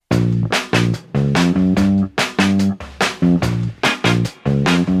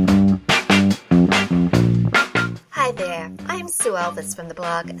Elvis from the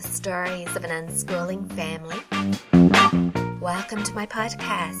blog Stories of an Unschooling Family. Welcome to my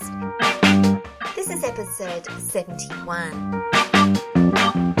podcast. This is episode 71.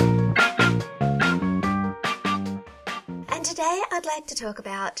 And today I'd like to talk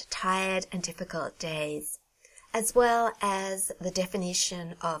about tired and difficult days, as well as the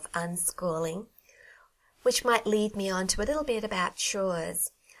definition of unschooling, which might lead me on to a little bit about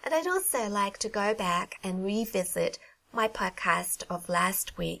chores. And I'd also like to go back and revisit my podcast of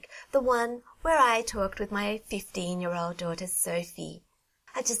last week, the one where I talked with my 15-year-old daughter Sophie.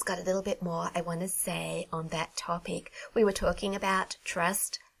 I just got a little bit more I want to say on that topic. We were talking about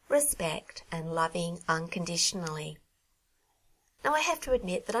trust, respect, and loving unconditionally. Now, I have to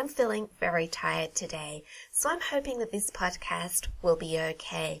admit that I'm feeling very tired today, so I'm hoping that this podcast will be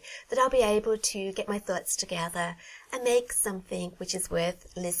okay, that I'll be able to get my thoughts together and make something which is worth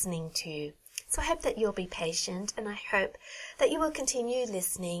listening to. So I hope that you'll be patient, and I hope that you will continue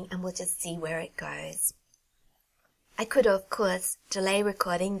listening and we'll just see where it goes. I could, of course, delay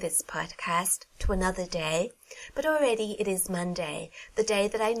recording this podcast to another day, but already it is Monday, the day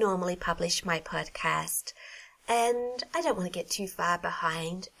that I normally publish my podcast. And I don't want to get too far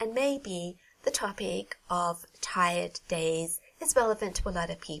behind, and maybe the topic of tired days is relevant to a lot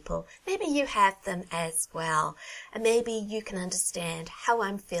of people. Maybe you have them as well, and maybe you can understand how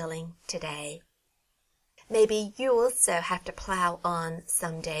I'm feeling today. Maybe you also have to plow on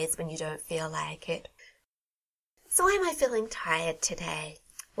some days when you don't feel like it. So why am I feeling tired today?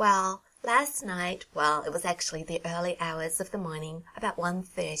 Well, last night, it was actually the early hours of the morning, about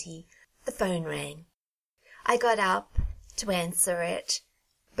 1:30, the phone rang. I got up to answer it,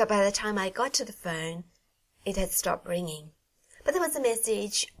 but by the time I got to the phone, it had stopped ringing. But there was a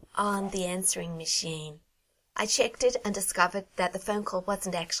message on the answering machine. I checked it and discovered that the phone call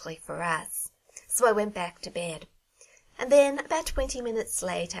wasn't actually for us, so I went back to bed. And then, about 20 minutes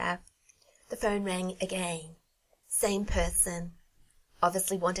later, the phone rang again. Same person,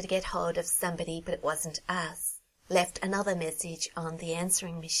 obviously wanted to get hold of somebody, but it wasn't us. Left another message on the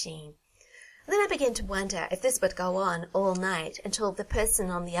answering machine. And then I began to wonder if this would go on all night until the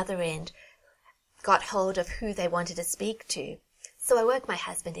person on the other end got hold of who they wanted to speak to. So I woke my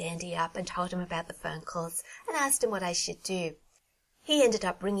husband Andy up and told him about the phone calls and asked him what I should do. He ended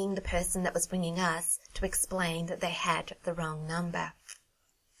up ringing the person that was ringing us to explain that they had the wrong number.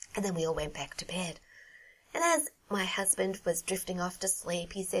 And then we all went back to bed. And as my husband was drifting off to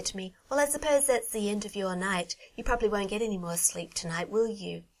sleep, he said to me, "Well, I suppose that's the end of your night. You probably won't get any more sleep tonight, will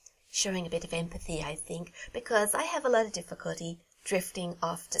you?" Showing a bit of empathy, I think, because I have a lot of difficulty drifting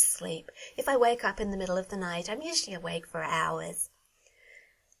off to sleep. If I wake up in the middle of the night, I'm usually awake for hours.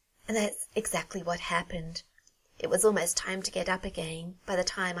 And that's exactly what happened. It was almost time to get up again by the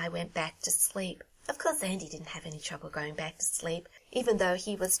time I went back to sleep. Of course, Andy didn't have any trouble going back to sleep. Even though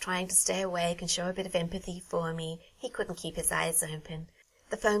he was trying to stay awake and show a bit of empathy for me, he couldn't keep his eyes open.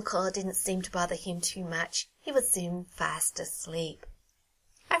 The phone call didn't seem to bother him too much. He was soon fast asleep.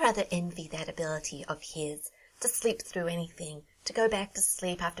 I rather envy that ability of his, to sleep through anything, to go back to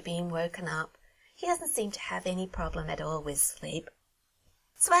sleep after being woken up. He doesn't seem to have any problem at all with sleep.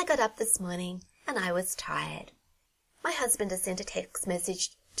 So I got up this morning, and I was tired. My husband has sent a text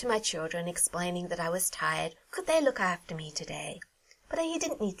message to my children explaining that I was tired. Could they look after me today? But he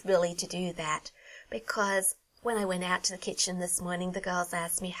didn't need really to do that, because when I went out to the kitchen this morning, the girls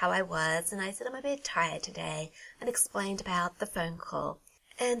asked me how I was, and I said I'm a bit tired today, and explained about the phone call.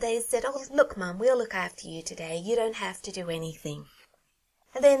 And they said, "Oh, look, Mum, we'll look after you today. You don't have to do anything."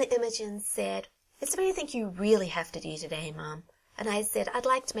 And then Imogen said, "Is there anything you really have to do today, Mum?" And I said, "I'd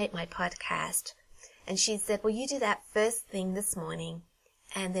like to make my podcast." And she said, "Well, you do that first thing this morning,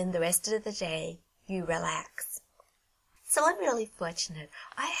 and then the rest of the day, you relax." So I'm really fortunate.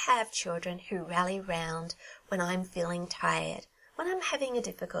 I have children who rally round when I'm feeling tired, when I'm having a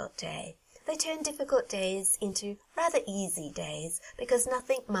difficult day. They turn difficult days into rather easy days because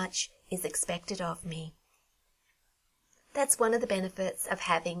nothing much is expected of me. That's one of the benefits of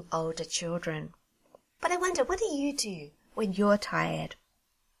having older children. But I wonder, what do you do when you're tired?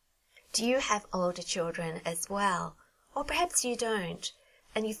 Do you have older children as well? Or perhaps you don't,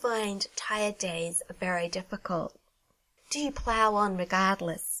 and you find tired days very difficult. Do you plow on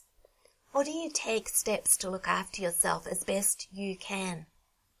regardless? Or do you take steps to look after yourself as best you can?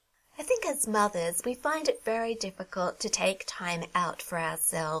 I think as mothers, we find it very difficult to take time out for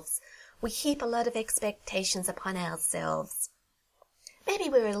ourselves. We heap a lot of expectations upon ourselves. Maybe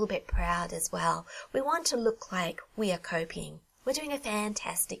we're a little bit proud as well. We want to look like we are coping. We're doing a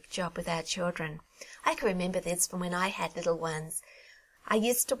fantastic job with our children. I can remember this from when I had little ones. I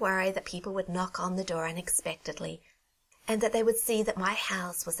used to worry that people would knock on the door unexpectedly, and that they would see that my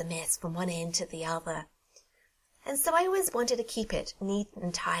house was a mess from one end to the other. And so I always wanted to keep it neat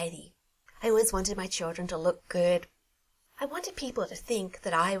and tidy. I always wanted my children to look good. I wanted people to think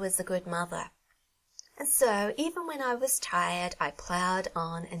that I was a good mother. And so, even when I was tired, I ploughed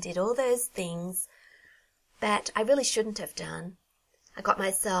on and did all those things that I really shouldn't have done. I got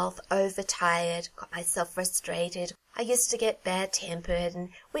myself overtired, got myself frustrated. I used to get bad-tempered, and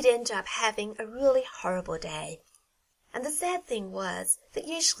we'd end up having a really horrible day. And the sad thing was that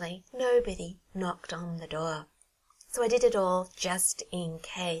usually nobody knocked on the door. So I did it all just in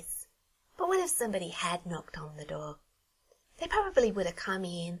case. But what if somebody had knocked on the door? They probably would have come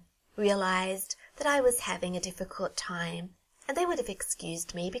in, realized that I was having a difficult time, and they would have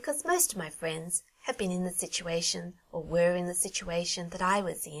excused me because most of my friends have been in the situation or were in the situation that I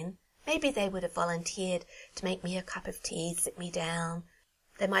was in. Maybe they would have volunteered to make me a cup of tea, sit me down.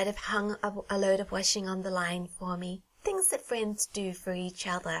 They might have hung a load of washing on the line for me, things that friends do for each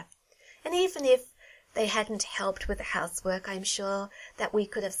other. And even if they hadn't helped with the housework, I'm sure that we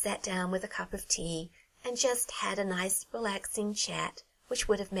could have sat down with a cup of tea and just had a nice relaxing chat, which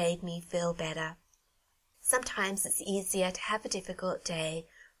would have made me feel better. Sometimes it's easier to have a difficult day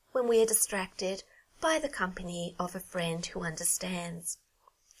when we are distracted by the company of a friend who understands.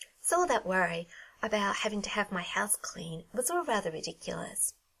 So all that worry about having to have my house clean was all rather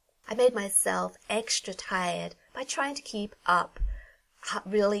ridiculous. I made myself extra tired by trying to keep up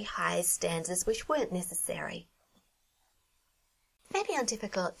really high standards which weren't necessary. Maybe on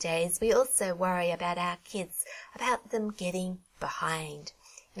difficult days we also worry about our kids, about them getting behind.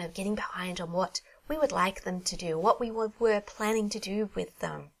 Getting behind on what we would like them to do, what we were planning to do with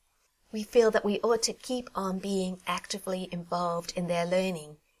them. We feel that we ought to keep on being actively involved in their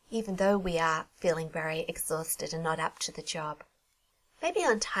learning, even though we are feeling very exhausted and not up to the job. Maybe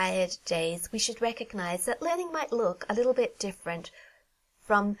on tired days we should recognize that learning might look a little bit different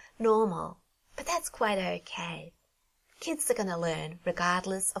from normal, but that's quite okay. Kids are going to learn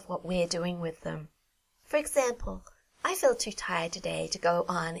regardless of what we're doing with them. For example, I feel too tired today to go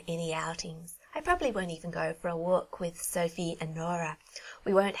on any outings. I probably won't even go for a walk with Sophie and Nora.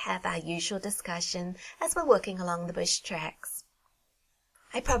 We won't have our usual discussion as we're walking along the bush tracks.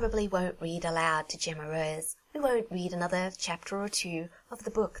 I probably won't read aloud to Gemma Rose. We won't read another chapter or two of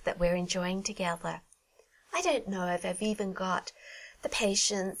the book that we're enjoying together. I don't know if I've even got the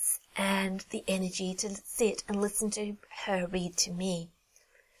patience and the energy to sit and listen to her read to me.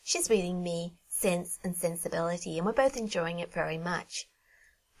 She's reading me Sense and Sensibility, and we're both enjoying it very much.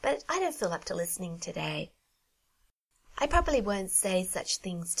 But I don't feel up to listening today. I probably won't say such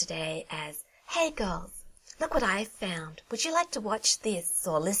things today as, "Hey girls, look what I found. Would you like to watch this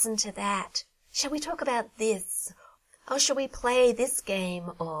or listen to that? Shall we talk about this? Or shall we play this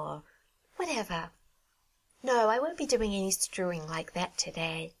game or whatever?" No, I won't be doing any strewing like that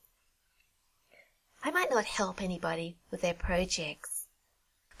today. I might not help anybody with their projects,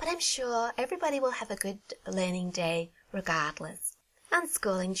 but I'm sure everybody will have a good learning day regardless.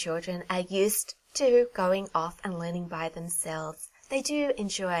 Unschooling children are used to going off and learning by themselves. They do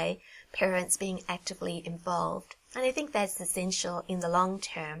enjoy parents being actively involved, and I think that's essential in the long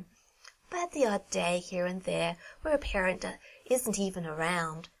term. But the odd day here and there where a parent isn't even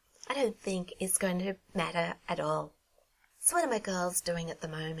around, I don't think is going to matter at all. So what are my girls doing at the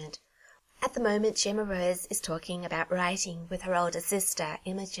moment? At the moment, Gemma Rose is talking about writing with her older sister,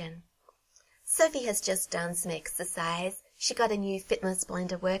 Imogen. Sophie has just done some exercise. She got a new Fitness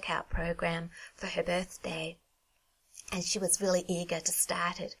Blender workout program for her birthday, and she was really eager to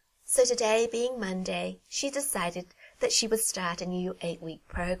start it. So today, being Monday, she decided that she would start a new 8-week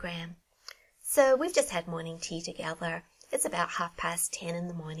program. So we've just had morning tea together. It's about 10:30 in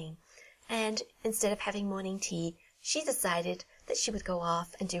the morning, and instead of having morning tea, she decided that she would go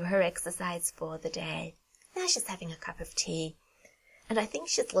off and do her exercise for the day. Now she's having a cup of tea, and I think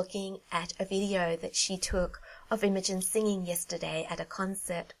she's looking at a video that she took of Imogen singing yesterday at a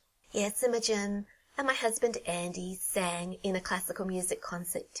concert. Yes, Imogen and my husband Andy sang in a classical music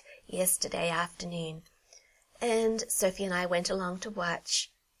concert yesterday afternoon, and Sophie and I went along to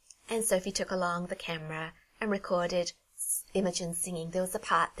watch, and Sophie took along the camera and recorded Imogen singing. There was a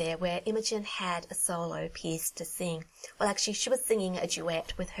part there where Imogen had a solo piece to sing. Well, actually, she was singing a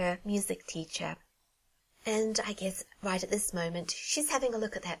duet with her music teacher. And I guess right at this moment, she's having a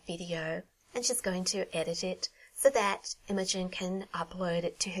look at that video, and she's going to edit it so that Imogen can upload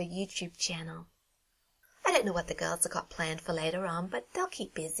it to her YouTube channel. I don't know what the girls have got planned for later on, but they'll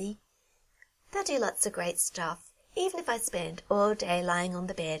keep busy. They'll do lots of great stuff. Even if I spend all day lying on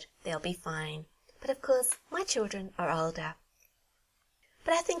the bed, they'll be fine. But of course, my children are older.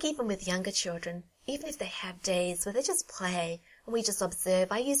 But I think even with younger children, even if they have days where they just play and we just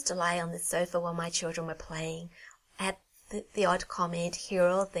observe. I used to lie on the sofa while my children were playing, at the odd comment here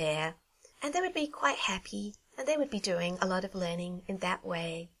or there, and they would be quite happy and they would be doing a lot of learning in that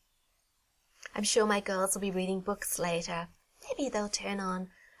way. I'm sure my girls will be reading books later. Maybe they'll turn on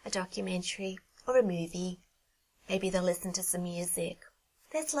a documentary or a movie. Maybe they'll listen to some music.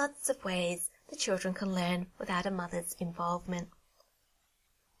 There's lots of ways the children can learn without a mother's involvement.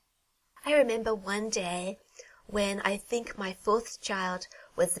 I remember one day when I think my fourth child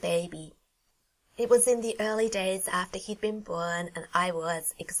was a baby. It was in the early days after he'd been born, and I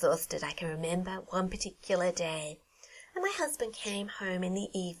was exhausted. I can remember one particular day, and my husband came home in the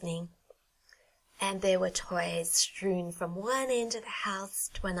evening, and there were toys strewn from one end of the house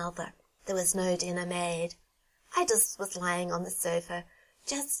to another. There was no dinner made. I just was lying on the sofa,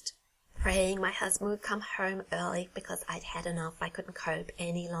 just praying my husband would come home early because I'd had enough. I couldn't cope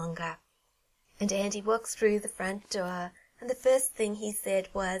any longer. And Andy walked through the front door, and the first thing he said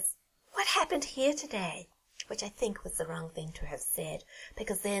was, "What happened here today?" Which I think was the wrong thing to have said,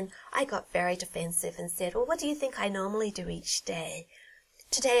 because then I got very defensive and said, "Well, what do you think I normally do each day?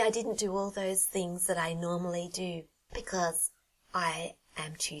 Today I didn't do all those things that I normally do because I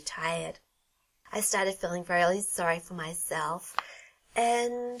am too tired." I started feeling very sorry for myself,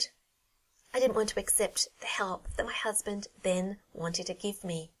 and I didn't want to accept the help that my husband then wanted to give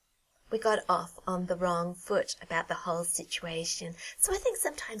me. We got off on the wrong foot about the whole situation. So I think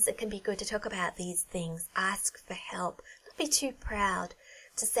sometimes it can be good to talk about these things, ask for help, not be too proud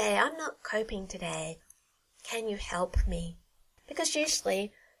to say, "I'm not coping today. Can you help me?" Because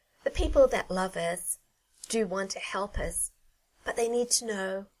usually the people that love us do want to help us, but they need to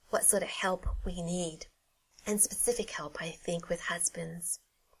know what sort of help we need. And specific help, I think, with husbands.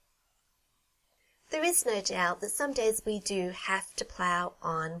 There is no doubt that some days we do have to plough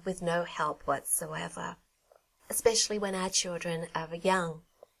on with no help whatsoever, especially when our children are young.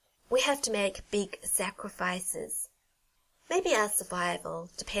 We have to make big sacrifices. Maybe our survival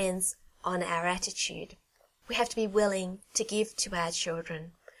depends on our attitude. We have to be willing to give to our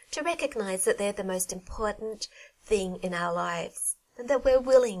children, to recognize that they're the most important thing in our lives, and that we're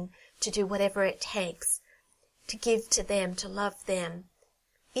willing to do whatever it takes to give to them, to love them,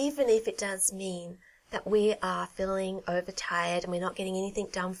 even if it does mean that we are feeling overtired and we're not getting anything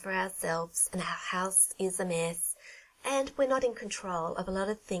done for ourselves and our house is a mess and we're not in control of a lot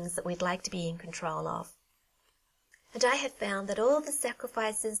of things that we'd like to be in control of. And I have found that all the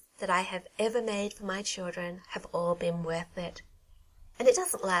sacrifices that I have ever made for my children have all been worth it. And it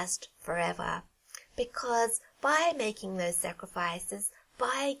doesn't last forever, because by making those sacrifices,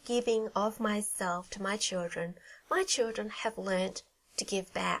 by giving of myself to my children have learnt to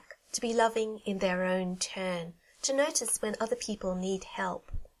give back, to be loving in their own turn, to notice when other people need help,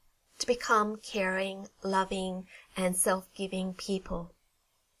 to become caring, loving, and self-giving people.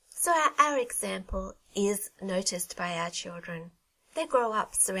 So our example is noticed by our children. They grow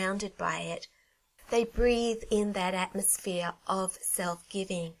up surrounded by it. They breathe in that atmosphere of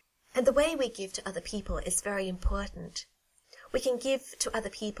self-giving. And the way we give to other people is very important. We can give to other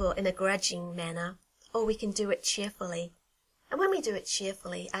people in a grudging manner, or we can do it cheerfully. And when we do it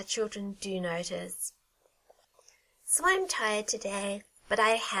cheerfully, our children do notice. So I'm tired today, but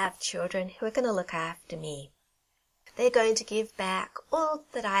I have children who are going to look after me. They're going to give back all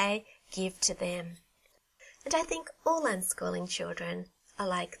that I give to them. And I think all unschooling children are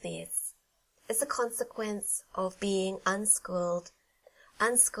like this. As a consequence of being unschooled,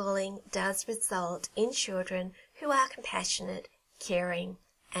 unschooling does result in children who are compassionate, caring,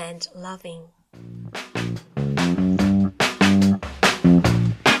 and loving.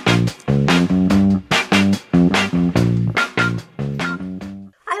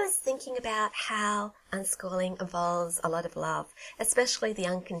 About how unschooling involves a lot of love, especially the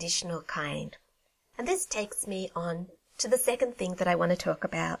unconditional kind. And this takes me on to the second thing that I want to talk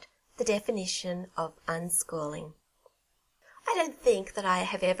about, the definition of unschooling. I don't think that I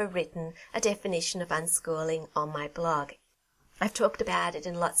have ever written a definition of unschooling on my blog. I've talked about it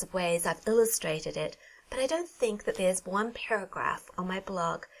in lots of ways, I've illustrated it, but I don't think that there's one paragraph on my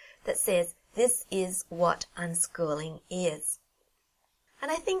blog that says this is what unschooling is. And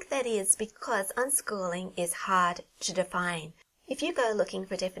I think that is because unschooling is hard to define. If you go looking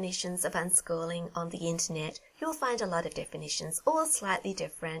for definitions of unschooling on the internet, you'll find a lot of definitions, all slightly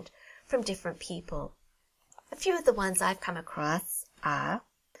different from different people. A few of the ones I've come across are,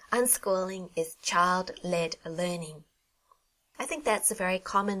 unschooling is child-led learning. I think that's a very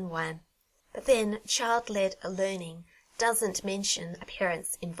common one. But then child-led learning doesn't mention a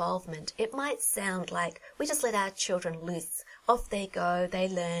parent's involvement. It might sound like we just let our children loose. Off they go, they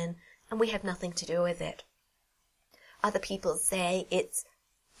learn, and we have nothing to do with it. Other people say it's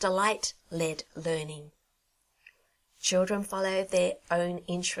delight-led learning. Children follow their own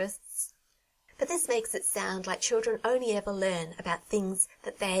interests, but this makes it sound like children only ever learn about things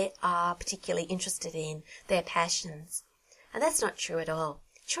that they are particularly interested in, their passions. And that's not true at all.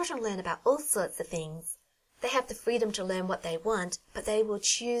 Children learn about all sorts of things. They have the freedom to learn what they want, but they will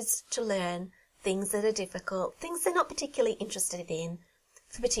choose to learn things that are difficult, things they're not particularly interested in,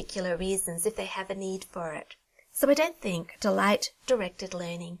 for particular reasons if they have a need for it. So I don't think delight-directed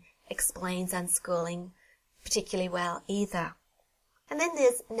learning explains unschooling particularly well either. And then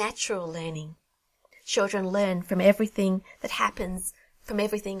there's natural learning. Children learn from everything that happens, from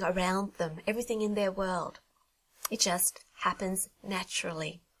everything around them, everything in their world. It just happens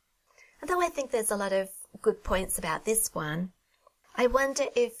naturally. And though I think there's a lot of good points about this one, I wonder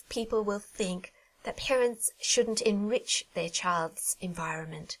if people will think that parents shouldn't enrich their child's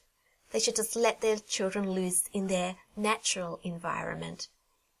environment. They should just let their children loose in their natural environment.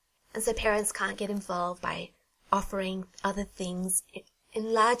 And so parents can't get involved by offering other things,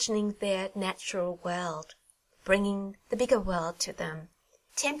 enlarging their natural world, bringing the bigger world to them,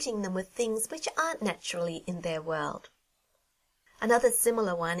 tempting them with things which aren't naturally in their world. Another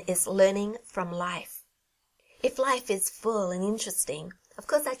similar one is learning from life. If life is full and interesting, of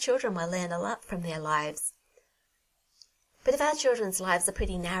course our children will learn a lot from their lives. But if our children's lives are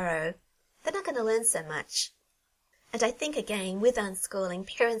pretty narrow, they're not going to learn so much. And I think, again, with unschooling,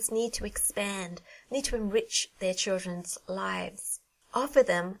 parents need to expand, need to enrich their children's lives, offer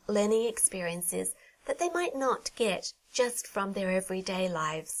them learning experiences that they might not get just from their everyday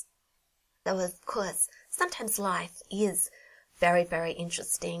lives. Though, of course, sometimes life is very, very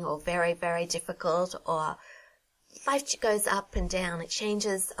interesting or very, very difficult, or life goes up and down. It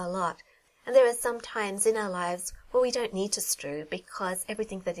changes a lot. And there are some times in our lives where we don't need to strew because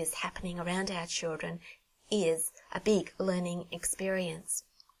everything that is happening around our children is a big learning experience.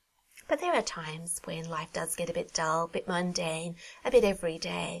 But there are times when life does get a bit dull, a bit mundane, a bit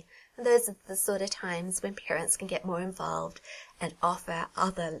everyday. And those are the sort of times when parents can get more involved and offer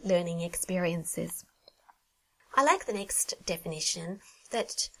other learning experiences. I like the next definition,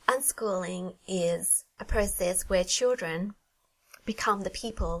 that unschooling is a process where children become the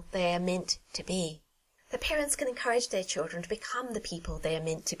people they are meant to be. The parents can encourage their children to become the people they are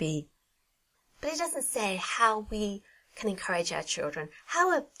meant to be. But it doesn't say how we can encourage our children.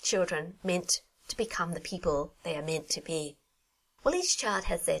 How are children meant to become the people they are meant to be? Well, each child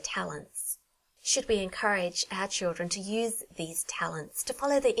has their talents. Should we encourage our children to use these talents, to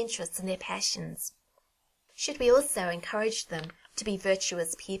follow their interests and their passions? Should we also encourage them to be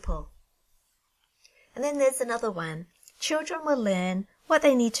virtuous people? And then there's another one. Children will learn what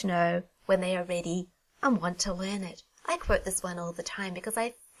they need to know when they are ready and want to learn it. I quote this one all the time because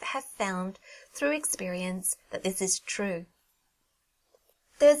I have found through experience that this is true.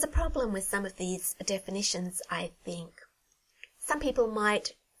 There's a problem with some of these definitions, I think. Some people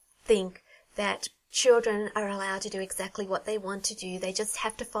might think that children are allowed to do exactly what they want to do. They just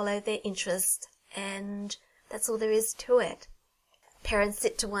have to follow their interests, and that's all there is to it. Parents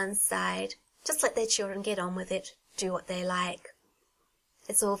sit to one side, just let their children get on with it, do what they like.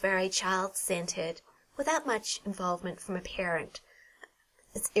 It's all very child-centered, without much involvement from a parent.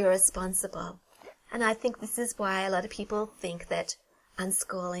 It's irresponsible. And I think this is why a lot of people think that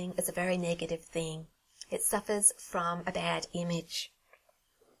unschooling is a very negative thing. It suffers from a bad image.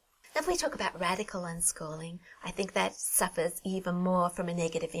 Now, if we talk about radical unschooling, I think that suffers even more from a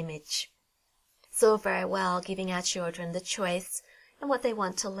negative image. It's all very well giving our children the choice in what they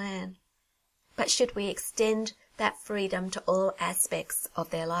want to learn. But should we extend that freedom to all aspects of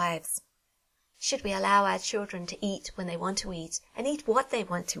their lives? Should we allow our children to eat when they want to eat and eat what they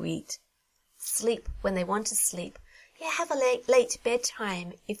want to eat? Sleep when they want to sleep. Yeah, have a late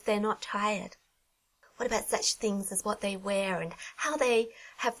bedtime if they're not tired. What about such things as what they wear and how they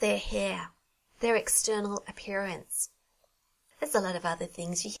have their hair, their external appearance? There's a lot of other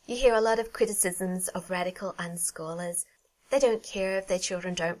things. You hear a lot of criticisms of radical unschoolers. They don't care if their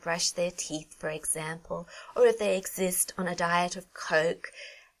children don't brush their teeth, for example, or if they exist on a diet of Coke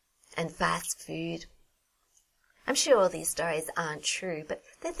and fast food. I'm sure all these stories aren't true, but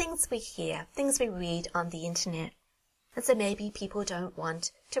they're things we hear, things we read on the internet. And so maybe people don't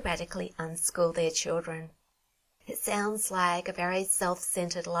want to radically unschool their children. It sounds like a very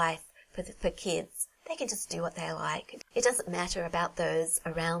self-centered life for kids. They can just do what they like. It doesn't matter about those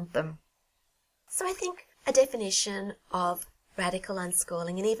around them. So I think a definition of radical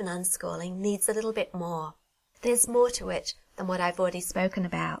unschooling and even unschooling needs a little bit more. There's more to it than what I've already spoken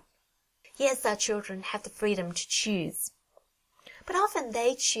about. Yes, our children have the freedom to choose. but often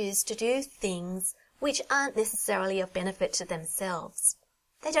they choose to do things which aren't necessarily of benefit to themselves.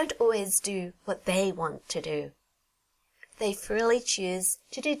 They don't always do what they want to do. They freely choose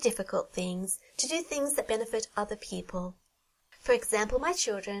to do difficult things, to do things that benefit other people. For example, my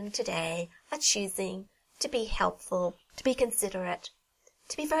children today are choosing to be helpful, to be considerate,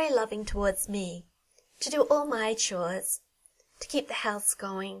 to be very loving towards me, to do all my chores, to keep the house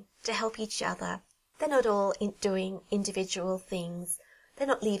going, to help each other. They're not all doing individual things. They're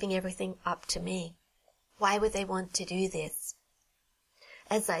not leaving everything up to me. Why would they want to do this?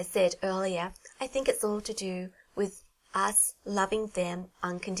 As I said earlier, I think it's all to do with us loving them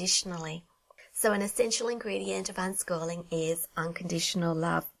unconditionally. So an essential ingredient of unschooling is unconditional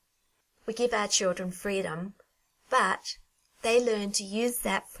love. We give our children freedom, but they learn to use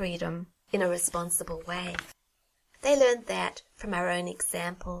that freedom in a responsible way. They learn that from our own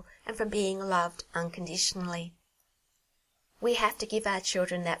example and from being loved unconditionally. We have to give our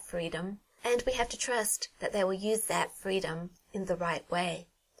children that freedom, and we have to trust that they will use that freedom in the right way,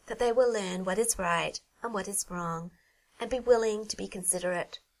 that they will learn what is right and what is wrong, and be willing to be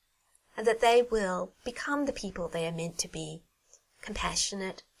considerate, and that they will become the people they are meant to be,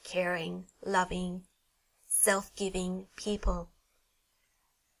 compassionate, caring, loving, self-giving people.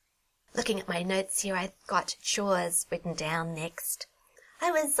 Looking at my notes here, I've got chores written down next. I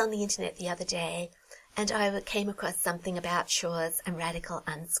was on the internet the other day, and I came across something about chores and radical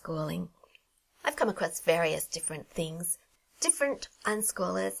unschooling. I've come across various different things. Different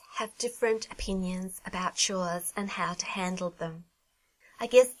unschoolers have different opinions about chores and how to handle them. I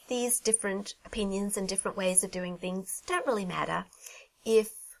guess these different opinions and different ways of doing things don't really matter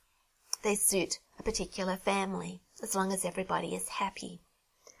if they suit a particular family, as long as everybody is happy.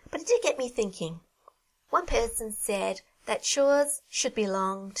 But it did get me thinking. One person said that chores should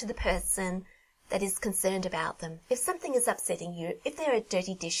belong to the person that is concerned about them. If something is upsetting you, if there are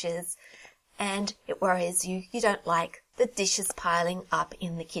dirty dishes and it worries you, you don't like the dishes piling up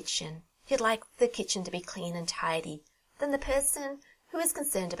in the kitchen, you'd like the kitchen to be clean and tidy, then the person who is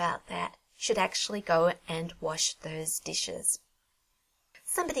concerned about that should actually go and wash those dishes.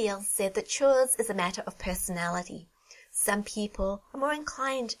 Somebody else said that chores is a matter of personality. Some people are more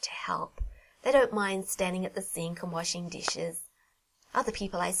inclined to help. They don't mind standing at the sink and washing dishes. Other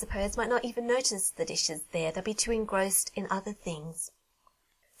people, I suppose, might not even notice the dishes there. They'll be too engrossed in other things.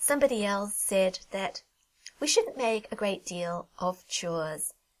 Somebody else said that we shouldn't make a great deal of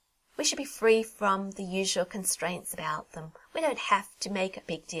chores. We should be free from the usual constraints about them. We don't have to make a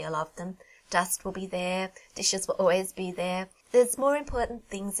big deal of them. Dust will be there. Dishes will always be there. There's more important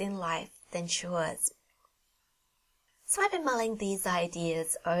things in life than chores. So I've been mulling these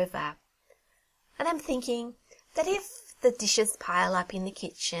ideas over. And I'm thinking that if the dishes pile up in the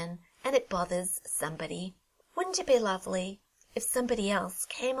kitchen and it bothers somebody, wouldn't it be lovely if somebody else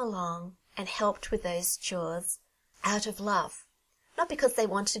came along and helped with those chores out of love? Not because they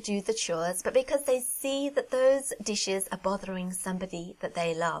want to do the chores, but because they see that those dishes are bothering somebody that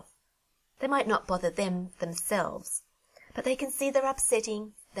they love. They might not bother them themselves, but they can see they're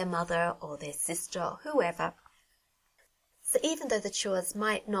upsetting their mother or their sister or whoever. So even though the chores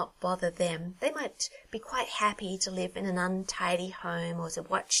might not bother them, they might be quite happy to live in an untidy home or to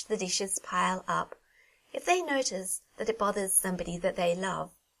watch the dishes pile up. If they notice that it bothers somebody that they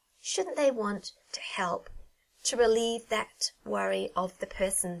love, shouldn't they want to help, to relieve that worry of the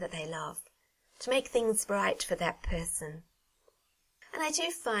person that they love, to make things right for that person? And I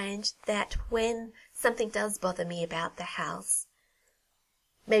do find that when something does bother me about the house,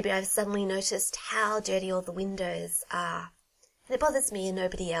 maybe I've suddenly noticed how dirty all the windows are, and it bothers me and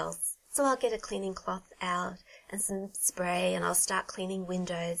nobody else. So I'll get a cleaning cloth out and some spray and I'll start cleaning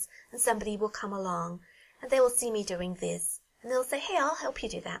windows, and somebody will come along and they will see me doing this and they'll say, "Hey, I'll help you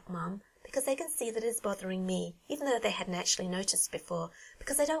do that, Mum," because they can see that it's bothering me, even though they hadn't actually noticed before,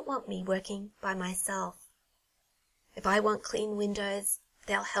 because they don't want me working by myself. If I want clean windows,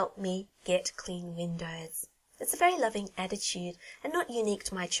 they'll help me get clean windows. It's a very loving attitude and not unique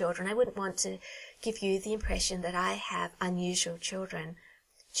to my children. I wouldn't want to give you the impression that I have unusual children,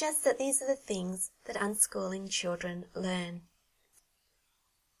 just that these are the things that unschooling children learn.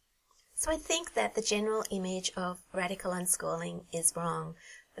 So I think that the general image of radical unschooling is wrong.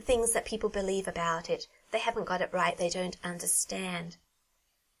 The things that people believe about it, they haven't got it right, they don't understand.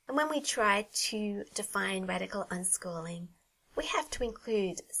 And when we try to define radical unschooling, we have to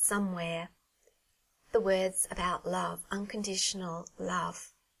include somewhere the words about love, unconditional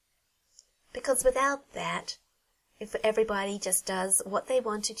love. Because without that, if everybody just does what they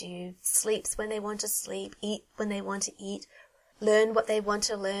want to do, sleeps when they want to sleep, eat when they want to eat, learn what they want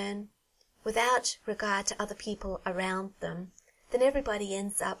to learn, without regard to other people around them, then everybody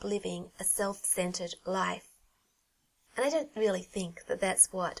ends up living a self-centered life. And I don't really think that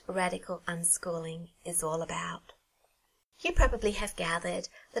that's what radical unschooling is all about. You probably have gathered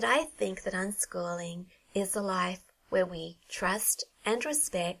that I think that unschooling is a life where we trust and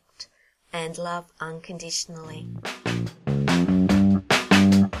respect and love unconditionally.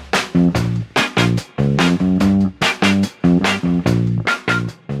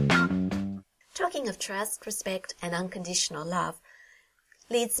 Talking of trust, respect, and unconditional love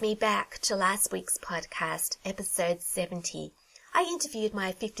leads me back to last week's podcast, episode 70. I interviewed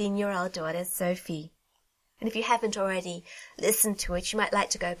my 15-year-old daughter, Sophie. And if you haven't already listened to it, you might like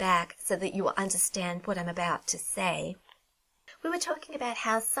to go back so that you will understand what I'm about to say. We were talking about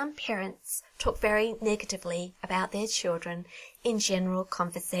how some parents talk very negatively about their children in general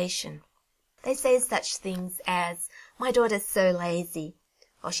conversation. They say such things as, "My daughter's so lazy,"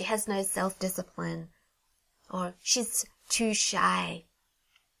 or "she has no self-discipline," or "she's too shy."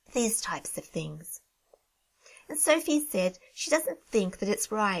 These types of things. And Sophie said she doesn't think that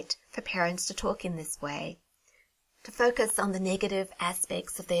it's right for parents to talk in this way, to focus on the negative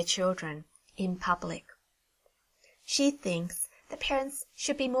aspects of their children in public. She thinks that parents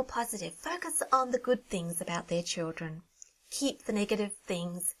should be more positive, focus on the good things about their children, keep the negative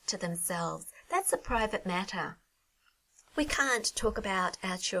things to themselves. That's a private matter. We can't talk about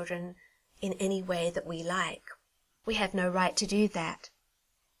our children in any way that we like. We have no right to do that.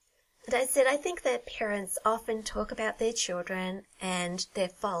 And I said, I think that parents often talk about their children and their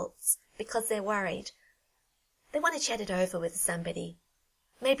faults because they're worried. They want to chat it over with somebody.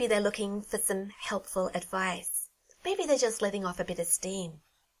 Maybe they're looking for some helpful advice. Maybe they're just letting off a bit of steam.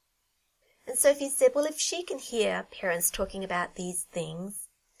 And Sophie said, well, if she can hear parents talking about these things,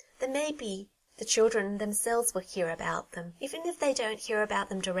 then maybe the children themselves will hear about them. Even if they don't hear about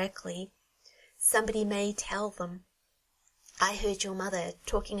them directly, somebody may tell them, "I heard your mother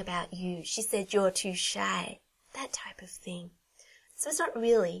talking about you. She said you're too shy." That type of thing. So it's not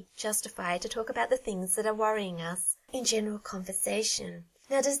really justified to talk about the things that are worrying us in general conversation.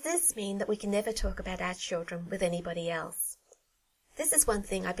 Now, does this mean that we can never talk about our children with anybody else? This is one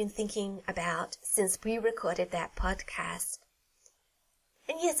thing I've been thinking about since we recorded that podcast.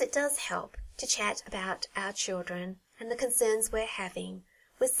 And yes, it does help to chat about our children and the concerns we're having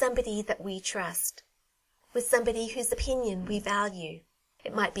with somebody that we trust, with somebody whose opinion we value.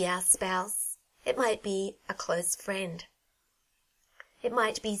 It might be our spouse. It might be a close friend. It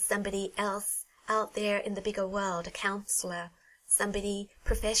might be somebody else out there in the bigger world, a counselor, somebody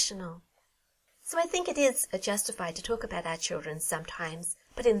professional. So I think it is justified to talk about our children sometimes,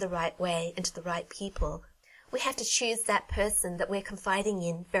 but in the right way and to the right people. We have to choose that person that we're confiding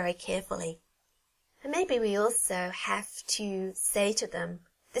in very carefully. And maybe we also have to say to them,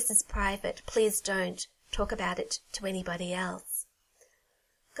 "This is private, please don't talk about it to anybody else."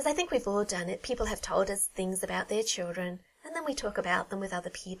 Because I think we've all done it. People have told us things about their children, and then we talk about them with other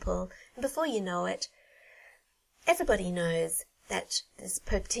people, and before you know it, everybody knows that this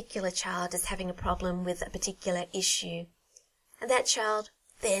particular child is having a problem with a particular issue, and that child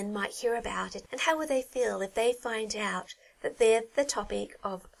then might hear about it. And how will they feel if they find out that they're the topic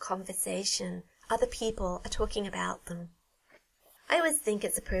of conversation? Other people are talking about them. I always think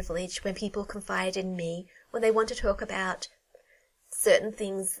it's a privilege when people confide in me, when they want to talk about certain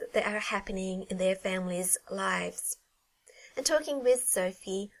things that are happening in their families' lives. And talking with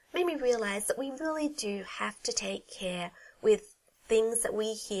Sophie made me realize that we really do have to take care with things that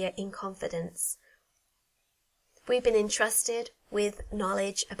we hear in confidence. We've been entrusted with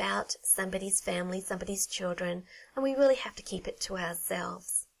knowledge about somebody's family, somebody's children, and we really have to keep it to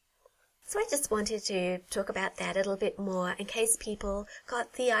ourselves. So I just wanted to talk about that a little bit more in case people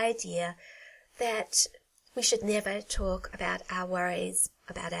got the idea that we should never talk about our worries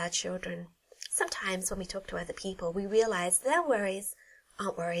about our children. Sometimes when we talk to other people, we realize that our worries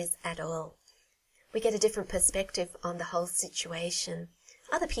aren't worries at all. We get a different perspective on the whole situation.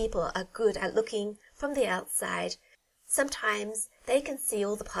 Other people are good at looking from the outside. Sometimes they can see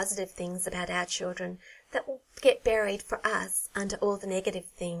all the positive things about our children that will get buried for us under all the negative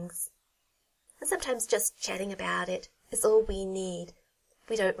things. And sometimes just chatting about it is all we need.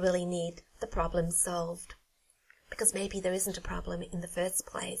 We don't really need the problem solved, because maybe there isn't a problem in the first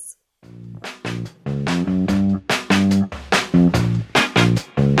place.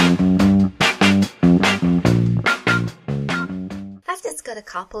 I've just got a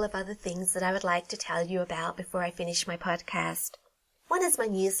couple of other things that I would like to tell you about before I finish my podcast. One is my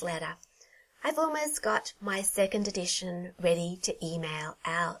newsletter. I've almost got my second edition ready to email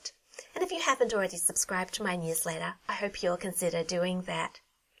out. And if you haven't already subscribed to my newsletter, I hope you'll consider doing that.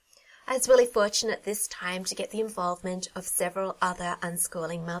 I was really fortunate this time to get the involvement of several other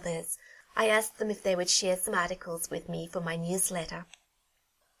unschooling mothers. I asked them if they would share some articles with me for my newsletter.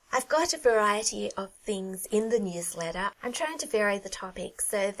 I've got a variety of things in the newsletter. I'm trying to vary the topics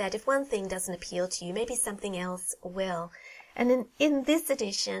so that if one thing doesn't appeal to you, maybe something else will. And in this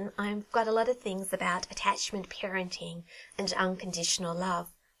edition, I've got a lot of things about attachment parenting and unconditional love.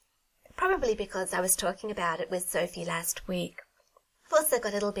 Probably because I was talking about it with Sophie last week. I've also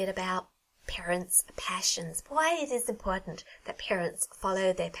got a little bit about parents' passions, why it is important that parents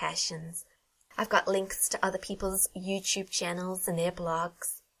follow their passions. I've got links to other people's YouTube channels and their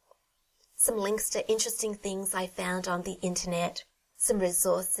blogs, some links to interesting things I found on the internet, some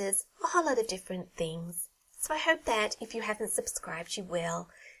resources, a whole lot of different things. So I hope that if you haven't subscribed, you will.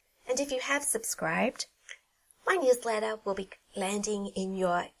 And if you have subscribed, my newsletter will be landing in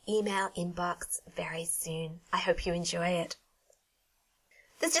your email inbox very soon. I hope you enjoy it.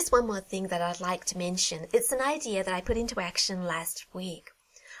 There's just one more thing that I'd like to mention. It's an idea that I put into action last week.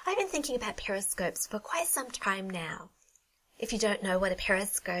 I've been thinking about periscopes for quite some time now. If you don't know what a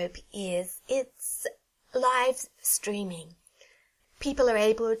periscope is, it's live streaming. People are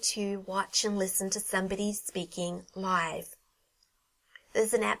able to watch and listen to somebody speaking live.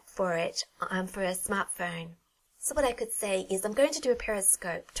 There's an app for it for a smartphone. So what I could say is I'm going to do a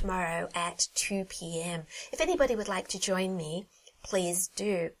periscope tomorrow at 2 p.m. If anybody would like to join me, please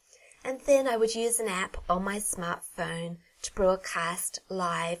do. And then I would use an app on my smartphone to broadcast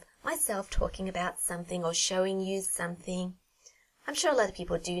live myself talking about something or showing you something. I'm sure a lot of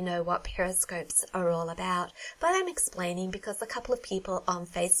people do know what periscopes are all about, but I'm explaining because a couple of people on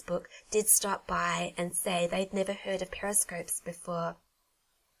Facebook did stop by and say they'd never heard of periscopes before.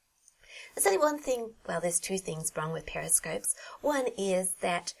 There's only one thing, well, there's two things wrong with periscopes. One is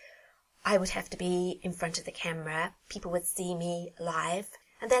that I would have to be in front of the camera. People would see me live,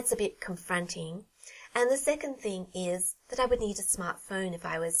 and that's a bit confronting. And the second thing is that I would need a smartphone if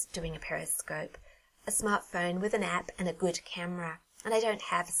I was doing a periscope. A smartphone with an app and a good camera, and I don't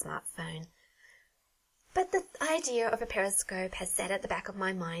have a smartphone. But the idea of a periscope has sat at the back of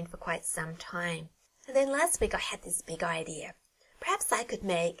my mind for quite some time. And then last week I had this big idea. Perhaps I could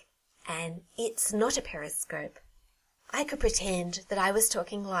make an It's Not a Periscope. I could pretend that I was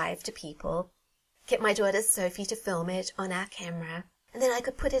talking live to people, get my daughter Sophie to film it on our camera, and then I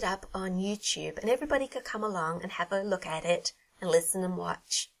could put it up on YouTube and everybody could come along and have a look at it and listen and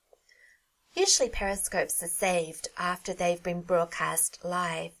watch. Usually periscopes are saved after they've been broadcast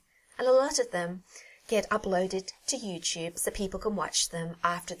live, and a lot of them get uploaded to YouTube so people can watch them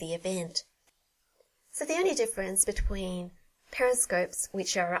after the event. So the only difference between periscopes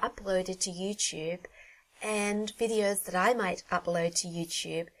which are uploaded to YouTube and videos that I might upload to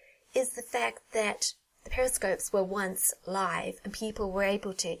YouTube is the fact that the periscopes were once live and people were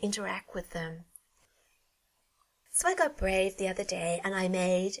able to interact with them. So I got brave the other day and I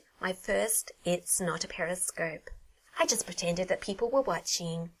made my first It's Not a Periscope. I just pretended that people were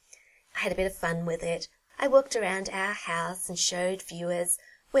watching. I had a bit of fun with it. I walked around our house and showed viewers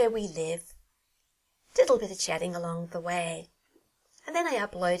where we live. Did a little bit of chatting along the way. And then I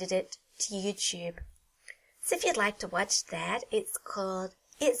uploaded it to YouTube. So if you'd like to watch that, it's called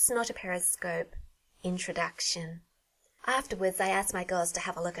It's Not a Periscope Introduction. Afterwards, I asked my girls to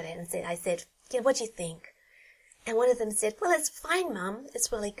have a look at it and I said, what do you think? And one of them said, well, it's fine, Mum.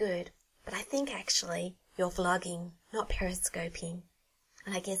 It's really good. But I think actually you're vlogging, not periscoping.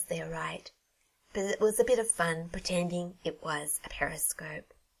 And I guess they're right. But it was a bit of fun pretending it was a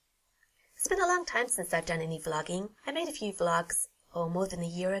periscope. It's been a long time since I've done any vlogging. I made a few vlogs, more than a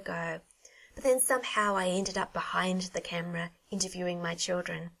year ago. But then somehow I ended up behind the camera interviewing my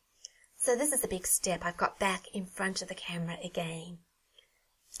children. So this is a big step. I've got back in front of the camera again.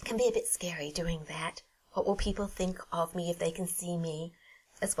 It can be a bit scary doing that. What will people think of me if they can see me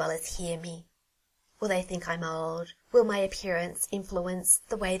as well as hear me? Will they think I'm old? Will my appearance influence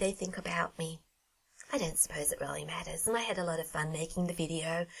the way they think about me? I don't suppose it really matters, and I had a lot of fun making the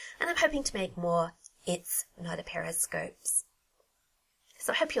video, and I'm hoping to make more It's Not a Periscopes.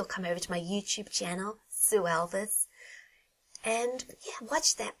 So I hope you'll come over to my YouTube channel, Sue Elvis, and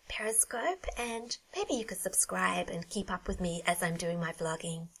watch that periscope, and maybe you could subscribe and keep up with me as I'm doing my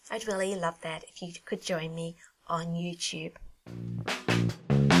vlogging. I'd really love that if you could join me on YouTube.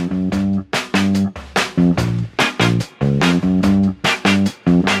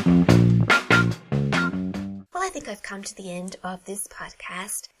 Well, I think I've come to the end of this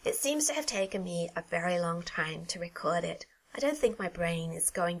podcast. It seems to have taken me a very long time to record it. I don't think my brain is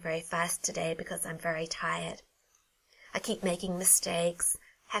going very fast today because I'm very tired. I keep making mistakes,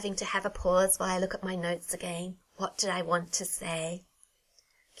 having to have a pause while I look at my notes again. What did I want to say?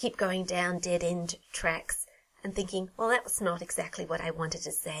 keep going down dead-end tracks and thinking, well, that was not exactly what I wanted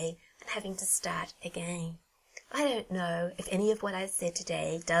to say, and having to start again. I don't know if any of what I've said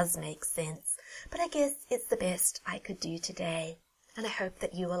today does make sense, but I guess it's the best I could do today, and I hope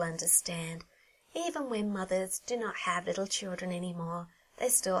that you will understand. Even when mothers do not have little children anymore, they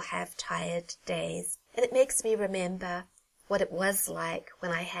still have tired days, and it makes me remember what it was like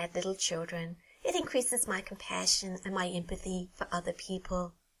when I had little children. It increases my compassion and my empathy for other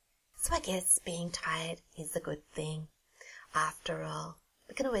people. So I guess being tired is a good thing. After all,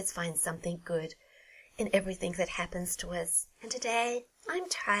 we can always find something good in everything that happens to us. And today, I'm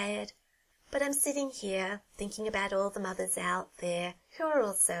tired, but I'm sitting here thinking about all the mothers out there who are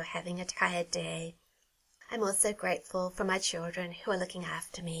also having a tired day. I'm also grateful for my children who are looking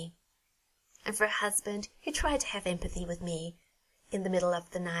after me, and for a husband who tried to have empathy with me in the middle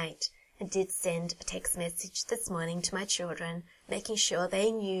of the night and did send a text message this morning to my children, making sure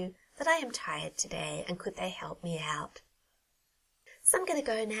they knew that I am tired today and could they help me out. So I'm going to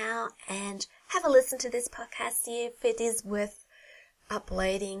go now and have a listen to this podcast, see if it is worth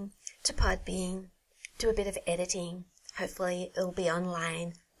uploading to Podbean, do a bit of editing. Hopefully it'll be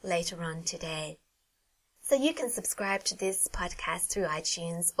online later on today. So you can subscribe to this podcast through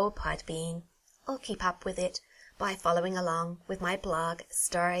iTunes or Podbean, or keep up with it by following along with my blog,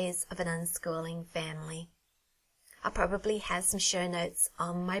 Stories of an Unschooling Family. I'll probably have some show notes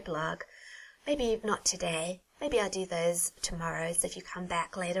on my blog, maybe not today. Maybe I'll do those tomorrow, so if you come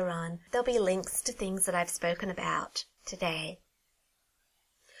back later on, there'll be links to things that I've spoken about today.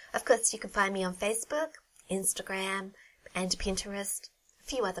 Of course, you can find me on Facebook, Instagram, and Pinterest, a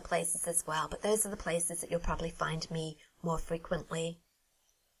few other places as well, but those are the places that you'll probably find me more frequently.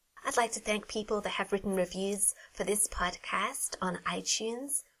 I'd like to thank people that have written reviews for this podcast on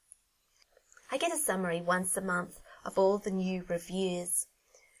iTunes. I get a summary once a month of all the new reviews.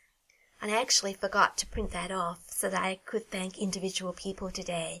 And I actually forgot to print that off so that I could thank individual people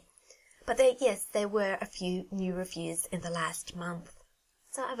today. But there were a few new reviews in the last month.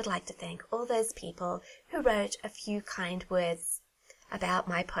 So I would like to thank all those people who wrote a few kind words about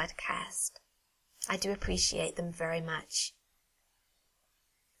my podcast. I do appreciate them very much.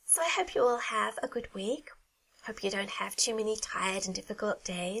 So I hope you all have a good week. Hope you don't have too many tired and difficult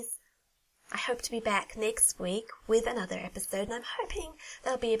days. I hope to be back next week with another episode, and I'm hoping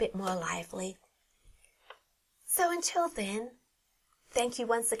they'll be a bit more lively. So until then, thank you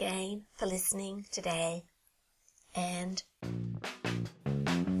once again for listening today, and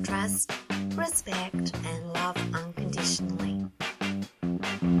trust, respect, and love